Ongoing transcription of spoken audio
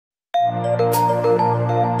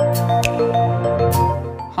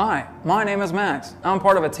my name is Max. I'm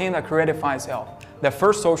part of a team that created FySelf, the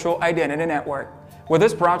first social identity network. With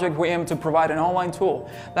this project, we aim to provide an online tool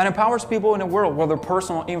that empowers people in a world where their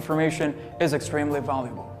personal information is extremely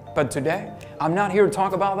valuable. But today, I'm not here to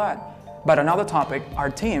talk about that, but another topic our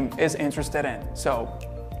team is interested in, so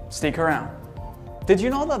stick around. Did you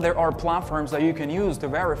know that there are platforms that you can use to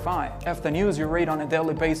verify if the news you read on a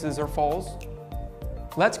daily basis are false?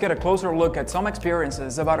 Let's get a closer look at some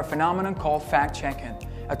experiences about a phenomenon called fact-checking,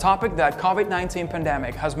 a topic that COVID-19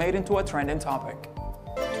 pandemic has made into a trending topic.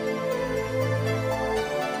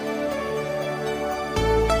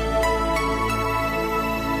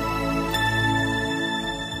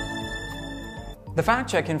 The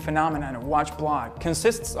fact-checking phenomenon of Watch Blog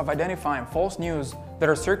consists of identifying false news that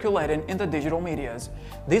are circulating in the digital medias.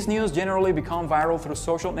 These news generally become viral through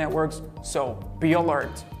social networks, so be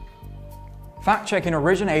alert. Fact-checking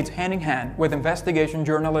originates hand-in-hand with investigation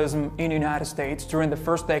journalism in the United States during the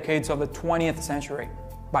first decades of the 20th century.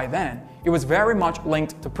 By then, it was very much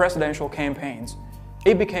linked to presidential campaigns.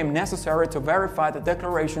 It became necessary to verify the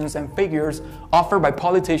declarations and figures offered by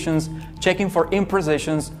politicians, checking for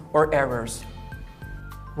imprecisions or errors.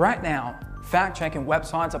 Right now, fact-checking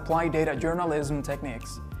websites apply data journalism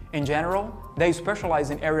techniques. In general, they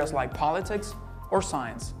specialize in areas like politics or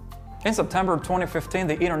science. In September 2015,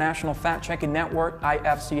 the International Fact-Checking Network,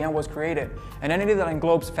 IFCN, was created, an entity that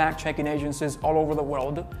englobes fact-checking agencies all over the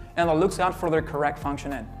world and that looks out for their correct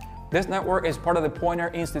functioning. This network is part of the Poynter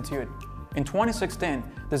Institute. In 2016,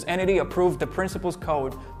 this entity approved the Principles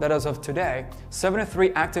Code that, as of today,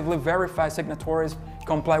 73 actively verified signatories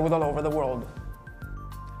comply with all over the world.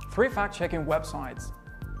 3 fact-checking websites.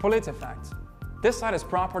 PolitiFact. This site is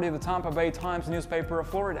property of the Tampa Bay Times newspaper of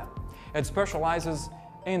Florida. It specializes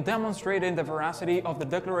in demonstrating the veracity of the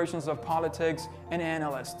declarations of politics and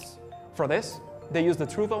analysts. For this, they use the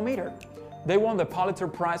Truthometer. They won the Pulitzer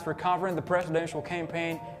Prize for covering the presidential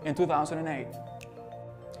campaign in 2008.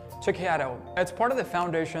 Chequeado. It's part of the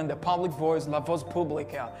foundation The Public Voice La Voz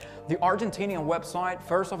Pública. The Argentinian website,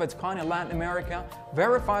 first of its kind in Latin America,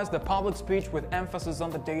 verifies the public speech with emphasis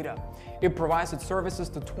on the data. It provides its services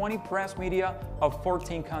to 20 press media of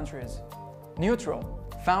 14 countries. Neutral.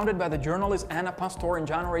 Founded by the journalist Ana Pastor in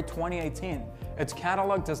January 2018, it's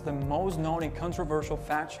cataloged as the most known and controversial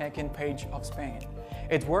fact-checking page of Spain.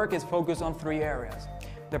 Its work is focused on 3 areas: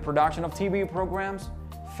 the production of TV programs,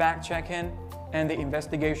 fact-checking, and the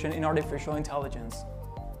investigation in artificial intelligence.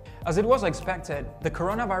 As it was expected, the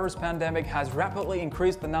coronavirus pandemic has rapidly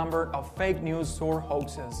increased the number of fake news or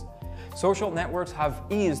hoaxes. Social networks have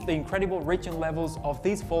eased the incredible reaching levels of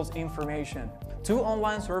this false information. 2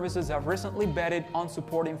 online services have recently betted on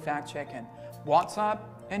supporting fact-checking: WhatsApp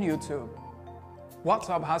and YouTube.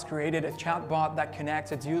 WhatsApp has created a chatbot that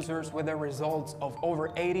connects its users with the results of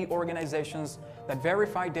over 80 organizations that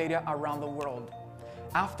verify data around the world.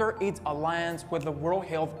 After its alliance with the World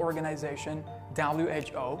Health Organization,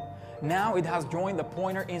 WHO, now it has joined the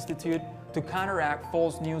Poynter Institute to counteract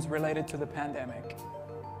false news related to the pandemic.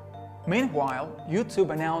 Meanwhile, YouTube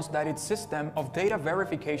announced that its system of data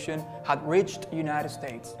verification had reached the United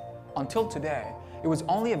States. Until today, it was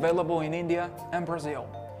only available in India and Brazil.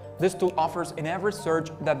 This tool offers in every search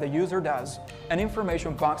that the user does an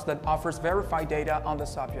information box that offers verified data on the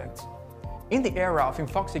subject. In the era of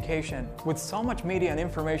infoxication, with so much media and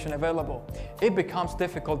information available, it becomes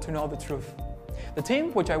difficult to know the truth. The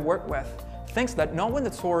team which I work with thinks that knowing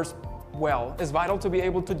the source well is vital to be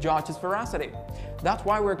able to judge its veracity. That's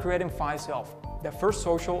why we're creating FySelf, the first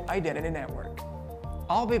social identity network.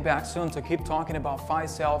 I'll be back soon to keep talking about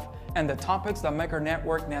FySelf and the topics that make our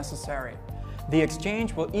network necessary. The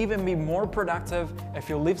exchange will even be more productive if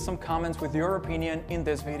you leave some comments with your opinion in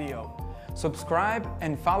this video. Subscribe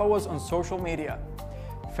and follow us on social media: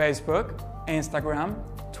 Facebook, Instagram,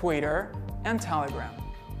 Twitter, and Telegram.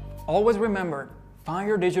 Always remember, find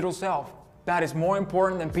your digital self. That is more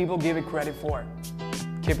important than people give it credit for.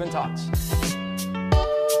 Keep in touch.